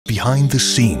Behind the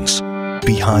scenes,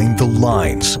 behind the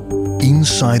lines,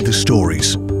 inside the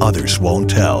stories others won't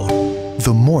tell.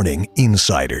 The Morning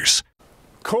Insiders.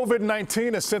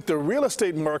 COVID-19 has sent the real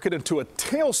estate market into a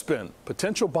tailspin.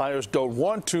 Potential buyers don't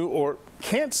want to or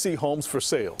can't see homes for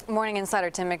sale. Morning Insider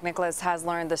Tim McNicholas has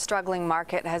learned the struggling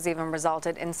market has even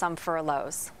resulted in some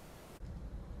furloughs.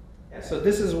 Yeah, so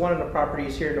this is one of the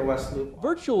properties here in the West Loop.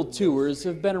 Virtual tours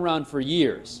have been around for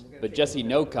years, but Jesse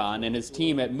Nokon and his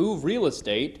team at Move Real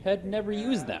Estate had never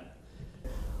used them.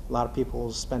 A lot of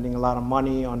people spending a lot of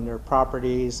money on their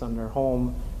properties, on their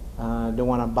home. They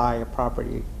want to buy a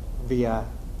property via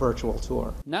virtual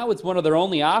tour. Now it's one of their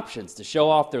only options to show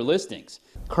off their listings.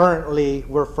 Currently,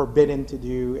 we're forbidden to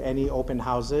do any open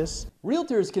houses.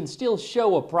 Realtors can still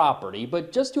show a property,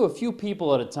 but just to a few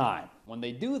people at a time. When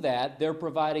they do that, they're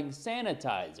providing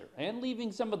sanitizer and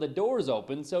leaving some of the doors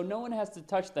open so no one has to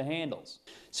touch the handles.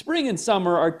 Spring and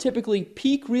summer are typically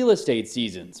peak real estate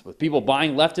seasons, with people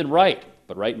buying left and right.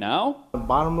 But right now, the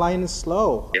bottom line is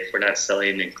slow. If we're not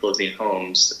selling and closing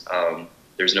homes,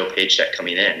 there's no paycheck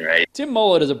coming in, right? Tim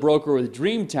Mullet is a broker with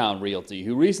Dreamtown Realty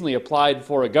who recently applied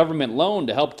for a government loan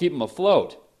to help keep him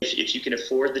afloat. If you can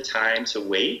afford the time to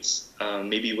wait,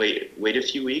 maybe wait a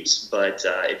few weeks, but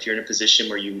if you're in a position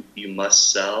where you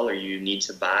must sell or you need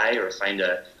to buy or find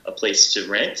a place to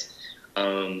rent,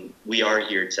 we are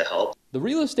here to help. The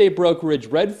real estate brokerage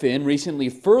Redfin recently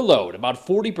furloughed about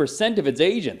 40% of its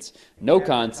agents.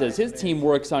 Nokon says his team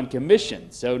works on commission,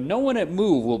 so no one at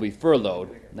Move will be furloughed.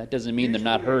 That doesn't mean they're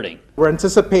not hurting. We're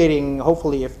anticipating,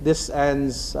 hopefully, if this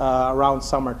ends around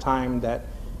summertime, that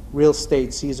real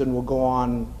estate season will go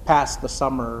on past the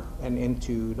summer and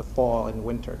into the fall and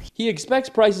winters. He expects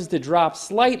prices to drop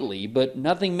slightly, but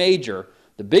nothing major.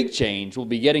 The big change will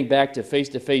be getting back to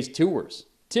face-to-face tours.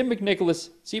 Tim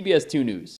McNicholas, CBS 2 News.